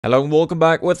Hello and welcome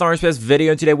back with RSPS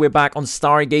video. Today we're back on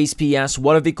StarGaze PS,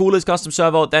 one of the coolest custom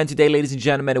server out there. Today, ladies and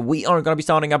gentlemen, we are going to be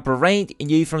starting a brand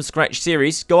new from scratch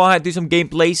series. Go ahead, do some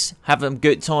gameplays, have a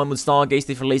good time with StarGaze.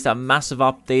 They've released a massive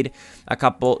update a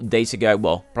couple days ago,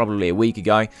 well, probably a week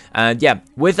ago. And yeah,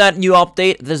 with that new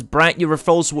update, this brand new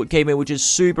referral sword came in, which is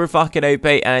super fucking OP.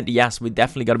 And yes, we're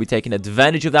definitely going to be taking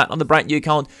advantage of that on the brand new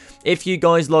account. If you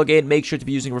guys log in, make sure to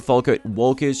be using referral code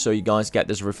Walkchaos so you guys get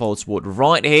this referral sword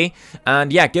right here.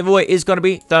 And yeah, giveaway is going to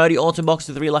be 30 autumn box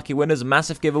to 3 lucky winners. A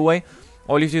massive giveaway.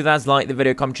 All you have to do is like the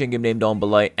video, comment, change game name down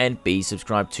below, and be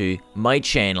subscribed to my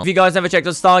channel. If you guys never checked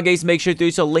out StarGaze, make sure to do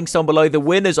so. Links down below. The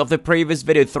winners of the previous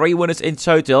video, 3 winners in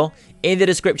total, in the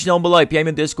description down below. PM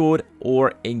in Discord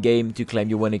or in-game to claim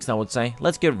your winnings, I would say.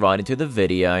 Let's get right into the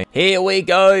video. Here we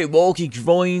go.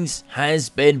 Walkchaos has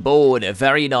been born.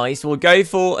 Very nice. We'll go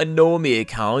for a normie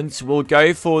account. We'll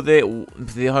go for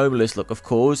the homeless look, of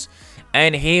course.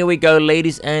 And here we go,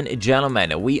 ladies and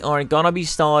gentlemen. We are gonna be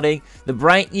starting the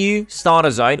brand new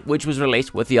starter zone, which was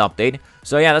released with the update.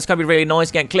 So yeah, that's gonna be really nice.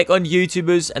 Again, click on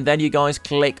YouTubers, and then you guys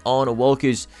click on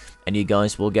Walkers, and you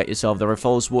guys will get yourself the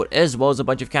referral sword as well as a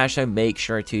bunch of cash. So make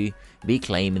sure to be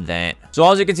claiming that.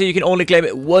 So as you can see, you can only claim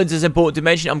it once. It's important to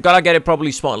mention. I'm gonna get it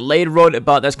probably spawned later on,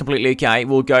 but that's completely okay.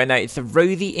 We'll go now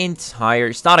through the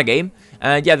entire starter game.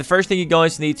 And yeah, the first thing you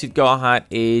guys need to go ahead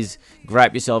is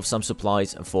grab yourself some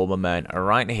supplies for my man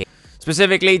right here.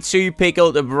 Specifically, 2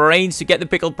 pickled brains. To get the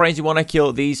pickled brains, you want to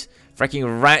kill these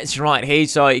freaking rats right here.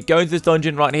 So go into this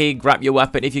dungeon right here, grab your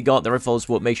weapon. If you got the referral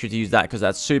sword, make sure to use that because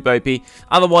that's super OP.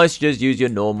 Otherwise, just use your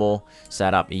normal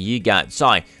setup you got.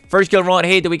 So first kill right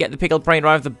here. Do we get the pickled brain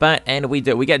right off the bat? And we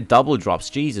do. We get double drops.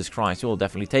 Jesus Christ, we'll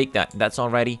definitely take that. That's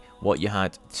already what you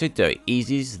had to do.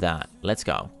 Easy as that. Let's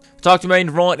go. Talk to main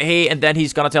right here, and then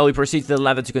he's gonna tell you proceed to the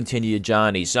leather to continue your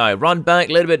journey. So run back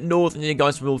a little bit north, and you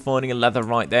guys will be finding a leather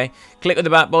right there. Click on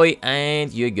the bat boy,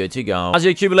 and you're good to go. As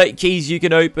you accumulate keys, you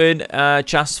can open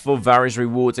chests for various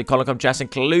rewards and column chests,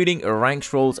 including rank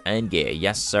scrolls and gear.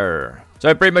 Yes, sir.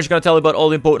 So pretty much going to tell you about all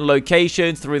the important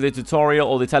locations through the tutorial,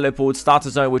 all the teleports, starter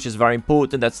zone, which is very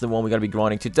important. That's the one we're going to be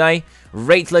grinding today.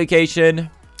 Rate location,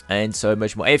 and so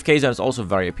much more. AFK zone is also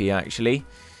very OP, actually.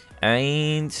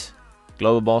 And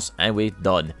global boss, and we're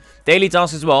done. Daily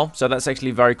tasks as well, so that's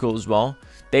actually very cool as well.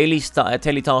 Daily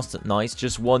tasks, nice.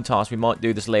 Just one task. We might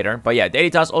do this later, but yeah, daily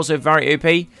tasks also very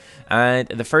OP. And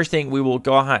the first thing we will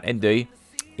go ahead and do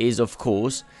is, of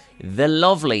course, the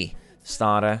lovely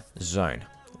starter zone.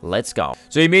 Let's go.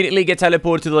 So you immediately get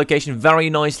teleported to the location.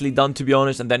 Very nicely done, to be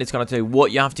honest. And then it's going to tell you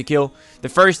what you have to kill. The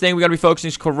first thing we're going to be focusing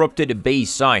is corrupted bees.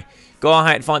 So go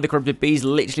ahead and find the corrupted bees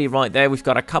literally right there. We've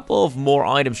got a couple of more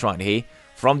items right here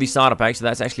from the starter pack, so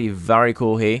that's actually very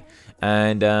cool here.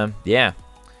 And yeah,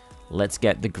 let's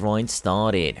get the grind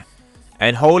started.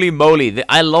 And holy moly,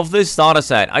 I love this starter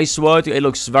set. I swear to you, it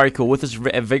looks very cool with this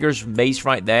vigorous mace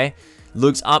right there.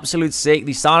 Looks absolute sick.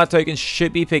 The starter tokens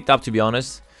should be picked up, to be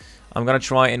honest. I'm gonna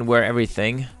try and wear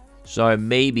everything, so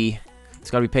maybe it's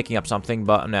gonna be picking up something,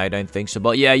 but no, I don't think so.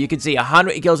 But yeah, you can see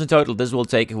 100 kills in total. This will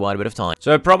take quite a bit of time.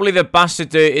 So probably the best to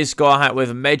do is go ahead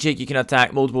with magic. You can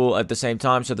attack multiple at the same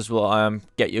time, so this will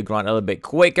get your grind a little bit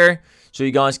quicker, so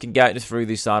you guys can get through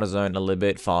the starter zone a little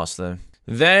bit faster.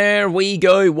 There we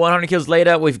go. 100 kills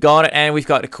later, we've got it, and we've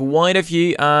got quite a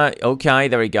few. Okay,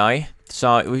 there we go.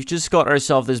 So we've just got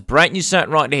ourselves this brand new set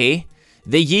right here.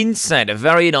 The Yin set,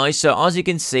 very nice. So as you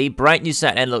can see, brand new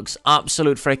set, and looks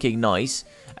absolute freaking nice.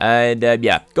 And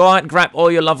yeah, go ahead and grab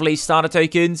all your lovely starter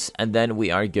tokens, and then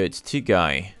we are good to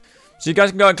go. So you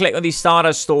guys can go and click on the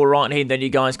starter store right here, and then you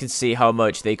guys can see how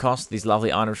much they cost, these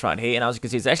lovely items right here. And as you can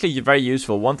see, it's actually very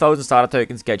useful. 1,000 starter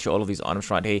tokens get you all of these items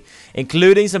right here,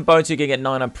 including some bones you can get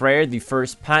 9 on prayer, the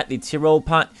first pat, the Tyrol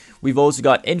pat. We've also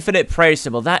got infinite prayer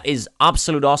symbol. That is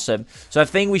absolute awesome. So I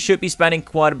think we should be spending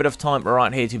quite a bit of time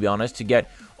right here, to be honest, to get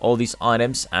all these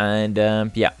items. And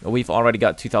yeah, we've already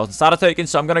got 2,000 starter tokens,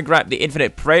 so I'm gonna grab the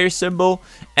infinite prayer symbol,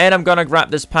 and I'm gonna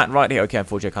grab this pat right here. Okay,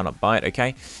 unfortunately I cannot buy it.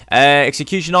 Okay,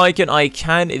 execution icon, I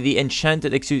can. The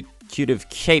enchanted executive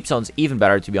cape sounds even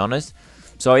better, to be honest.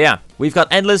 So yeah, we've got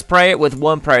endless prayer with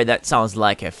 1 prayer. That sounds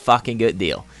like a fucking good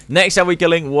deal. Next up, we're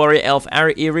killing warrior elf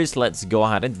Iris. Let's go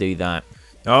ahead and do that.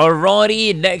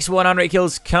 Alrighty, next 100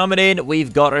 kills coming in.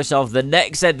 We've got ourselves the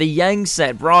next set, the Yang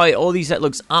set. Bro, all these set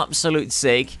looks absolute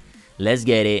sick. Let's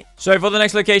get it. So for the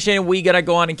next location, we gotta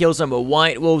go on and kill some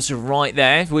white wolves right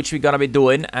there, which we're gonna be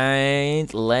doing.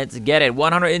 And let's get it.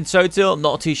 100 in total,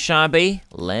 not too shabby.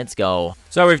 Let's go.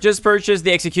 So we've just purchased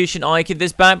the execution icon.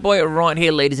 This bad boy right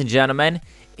here, ladies and gentlemen,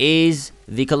 is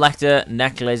the collector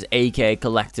necklace, aka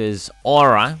collector's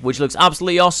aura, which looks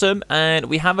absolutely awesome. And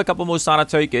we have a couple more starter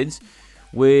tokens,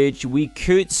 which we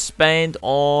could spend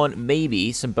on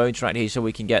maybe some bones right here so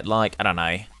we can get, like, I don't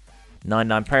know,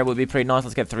 99 prayer would be pretty nice.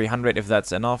 Let's get 300 if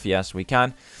that's enough. Yes, we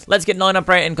can. Let's get 900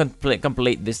 prayer and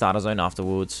complete this data zone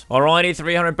afterwards. Alrighty,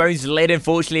 300 bones later.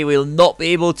 Unfortunately, we'll not be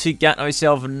able to get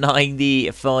ourselves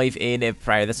 95 in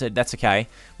prayer. That's okay.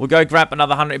 We'll go grab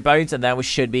another 100 bones and then we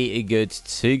should be good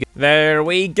to go. There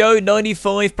we go.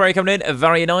 95 prayer coming in.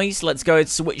 Very nice. Let's go and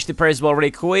switch the prayer as well really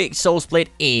quick. Soul split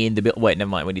in the build. Wait, never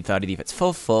mind. We need 30 defense.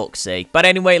 For fuck's sake. But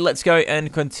anyway, let's go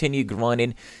and continue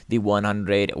grinding the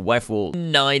 100 wave wall.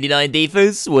 99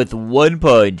 defense with 1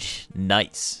 punch.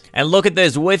 Nice. And look at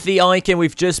this. With the icon,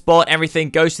 we've just bought everything.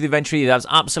 Goes to the inventory. That's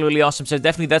absolutely awesome. So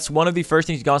definitely that's one of the first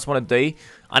things you guys want to do.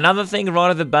 Another thing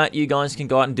right off the bat you guys can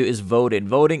go out and do is voting.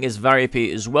 Voting is very OP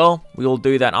as well. We will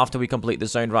do that after we complete the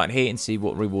zone right here and see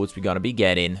what rewards we're going to be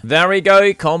getting. There we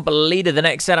go. Completed. The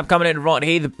next setup coming in right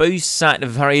here. The boost set.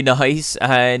 Very nice.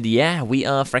 And yeah, we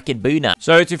are freaking boo now.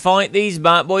 So to fight these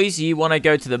bad boys, you want to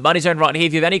go to the money zone right here.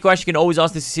 If you have any question, you can always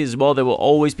ask this as well. They will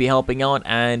always be helping out.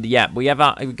 And yeah, we've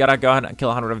got to go ahead and kill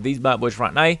 100 of these bad boys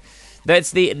right now.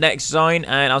 That's the next zone.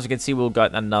 And as you can see, we'll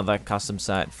get another custom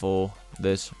set for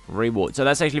this reward. So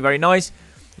that's actually very nice.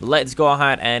 Let's go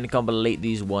ahead and complete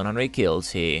these 100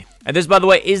 kills here. And this, by the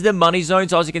way, is the money zone.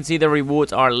 So as you can see, the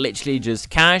rewards are literally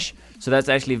just cash. So that's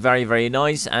actually very, very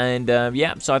nice. And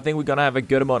yeah, so I think we're going to have a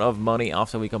good amount of money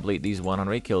after we complete these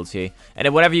 100 kills here. And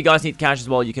then whenever you guys need cash as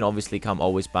well, you can obviously come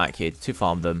always back here to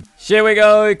farm them. Here we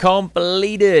go.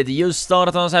 Completed. Your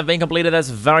starter tasks have been completed. That's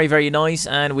very, very nice.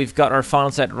 And we've got our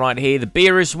final set right here. The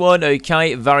Beerus one.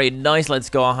 Okay, very nice.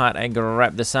 Let's go ahead and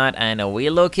grab the set. And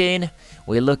we're looking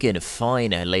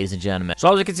fine, ladies and gentlemen.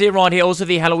 So as you can see right here, also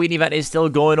the Halloween event is still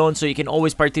going on, so you can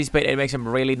always participate and make some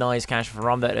really nice cash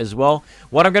from that as well.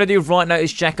 What I'm going to do right now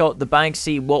is check out the bank,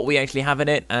 see what we actually have in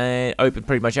it, and open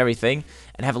pretty much everything,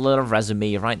 and have a little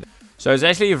resume right there. So it's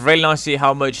actually really nice to see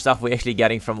how much stuff we're actually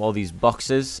getting from all these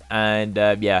boxes, and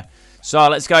yeah. So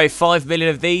let's go 5 million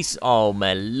of these. Oh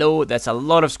my lord, that's a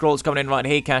lot of scrolls coming in right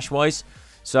here cash-wise.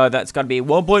 So that's going to be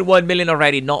 1.1 million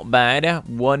already, not bad.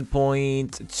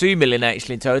 1.2 million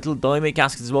actually in total. Diamond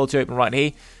caskets as well to open right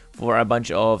here for a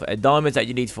bunch of diamonds that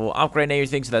you need for upgrading and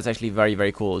everything. So that's actually very,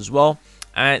 very cool as well.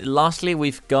 And lastly,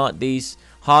 we've got these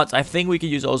hearts. I think we can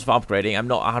use those for upgrading. I'm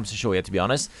not 100% sure yet, to be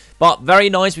honest. But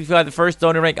very nice. We've got the first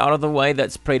donor rank out of the way.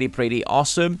 That's pretty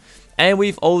awesome. And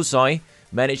we've also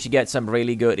managed to get some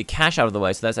really good cash out of the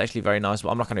way, so that's actually very nice.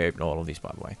 But I'm not going to open all of these,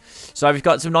 by the way. So we've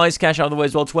got some nice cash out of the way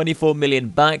as well. 24 million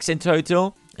bucks in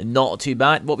total. Not too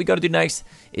bad. What we got to do next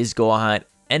is go ahead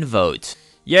and vote.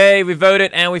 Yay, we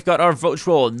voted and we've got our vote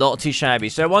roll. Not too shabby.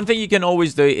 So one thing you can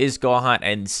always do is go ahead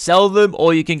and sell them,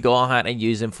 or you can go ahead and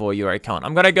use them for your account.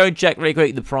 I'm going to go and check really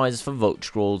quick the prices for vote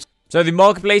scrolls. So the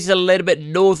marketplace is a little bit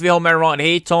north of the home area right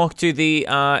here. Talk to the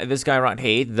this guy right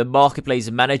here, the marketplace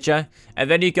manager,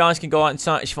 and then you guys can go out and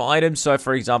search for items. So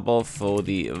for example, for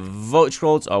the vote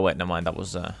scrolls. Oh wait, never mind. That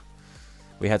was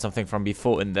we had something from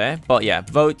before in there. But yeah,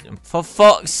 vote, for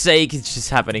fuck's sake, it's just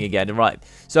happening again. Right.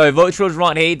 So vote scrolls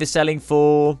right here. They're selling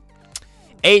for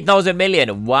 8,000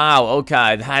 million. Wow.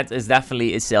 Okay, that is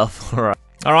definitely itself. Alright.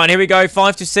 Alright, here we go.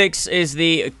 5 to 6 is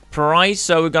the price.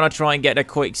 So we're going to try and get a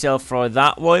quick sell for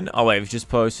that one. Oh, wait. We've just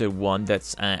posted one.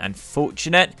 That's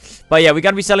unfortunate. But yeah, we're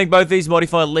going to be selling both these.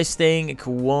 Modify listing.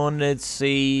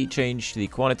 Quantity. Change the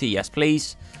quantity. Yes,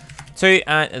 please. 2.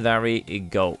 And there we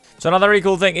go. So another really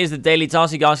cool thing is the daily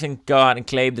task. You guys can go out and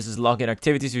claim. This is login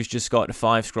activities. We've just got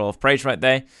 5 scroll of praise right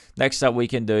there. Next up, we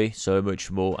can do so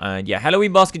much more. And yeah,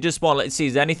 Halloween basket just spawned. Let's see.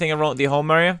 Is there anything around the home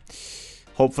area?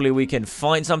 Hopefully we can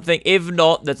find something. If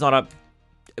not, that's not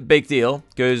a big deal,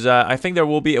 because I think there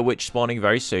will be a witch spawning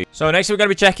very soon. So next we're going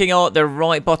to be checking out the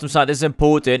right bottom side. This is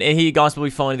important. And here you guys will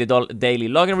be finding the daily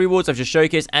login rewards I've just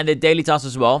showcased, and the daily tasks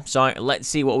as well. So let's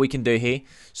see what we can do here.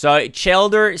 So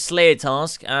Chelder Slayer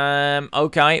task.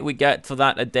 Okay, we get for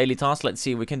that a daily task. Let's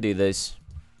see if we can do this.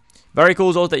 Very cool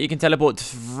also that you can teleport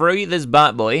through this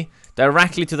bad boy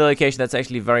directly to the location. That's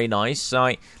actually very nice.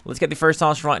 So let's get the first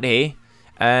task right here.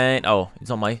 And, oh, it's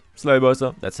on my Slayer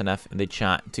Master. That's enough in the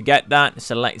chat. To get that,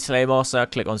 select Slayer Master,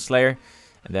 click on Slayer.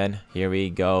 And then, here we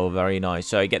go. Very nice.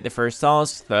 So, you get the first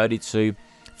task, 32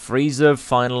 Freezer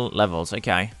final levels.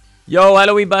 Okay. Yo,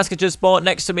 Halloween basket just spawned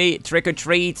next to me. Trick or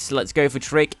treat. Let's go for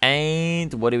trick.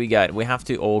 And, what do we get? We have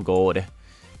to, oh god.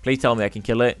 Please tell me I can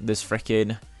kill it. This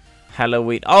freaking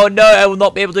Halloween. Oh, no, I will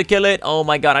not be able to kill it. Oh,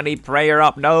 my god, I need prayer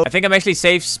up. No. I think I'm actually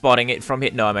safe spotting it from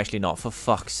here. No, I'm actually not. For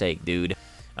fuck's sake, dude.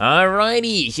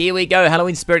 Alrighty, here we go.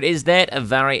 Halloween Spirit is that.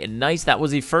 Very nice. That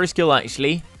was the first kill,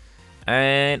 actually.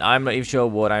 And I'm not even sure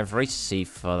what I've received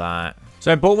for that.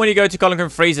 So important when you go to Colin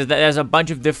Freezers that there's a bunch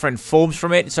of different forms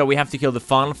from it. So we have to kill the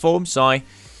final form. So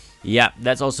yeah,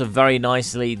 that's also very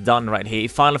nicely done right here.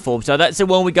 Final form. So that's the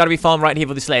one we got to be found right here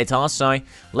for the Slayer task. So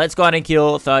let's go ahead and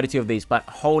kill 32 of these. But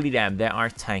holy damn, there are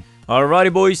 10.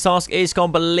 Alrighty, boys. Task is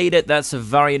completed. That's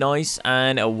very nice.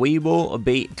 And we will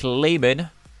be claiming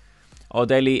our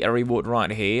daily reward right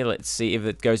here. Let's see if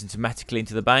it goes automatically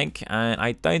into the bank. And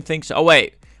I don't think so. Oh,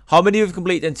 wait. How many have we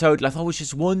completed in total? I thought it was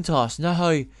just one task.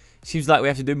 No. Seems like we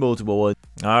have to do multiple ones.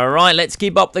 Alright, let's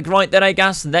keep up the grind then, I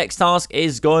guess. Next task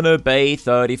is gonna be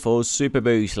 34 super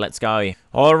boost. Let's go.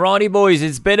 Alrighty, boys.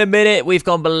 It's been a minute. We've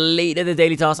completed the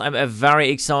daily task. I'm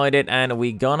very excited. And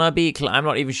we're gonna be... I'm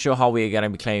not even sure how we're gonna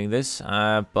be claiming this.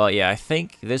 But yeah, I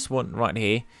think this one right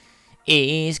here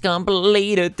is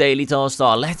completed. Daily task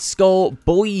star. Let's go,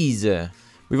 boys.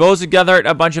 We've also gathered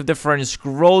a bunch of different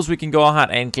scrolls we can go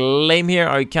ahead and claim here.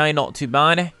 Okay, not too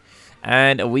bad.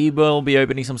 And we will be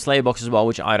opening some Slayer boxes as well,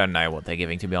 which I don't know what they're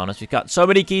giving, to be honest. We've got so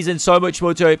many keys and so much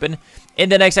more to open in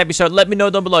the next episode. Let me know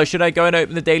down below. Should I go and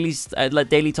open the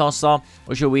daily task star?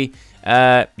 Or should we,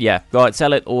 yeah, go ahead,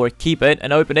 sell it or keep it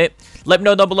and open it? Let me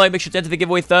know down below. Make sure to enter the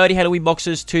giveaway 30 Halloween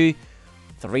boxes to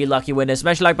 3 lucky winners.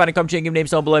 Smash the like button, comment, give names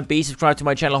down below. Be subscribed to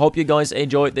my channel. Hope you guys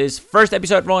enjoyed this first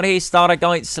episode right here. Starter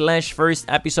guide / first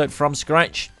episode from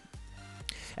scratch.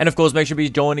 And of course, make sure to be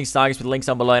joining StarGaze with links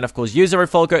down below. And of course, use the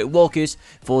referral code Walkchaos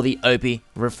for the OP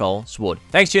referral sword.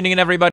 Thanks for tuning in, everybody.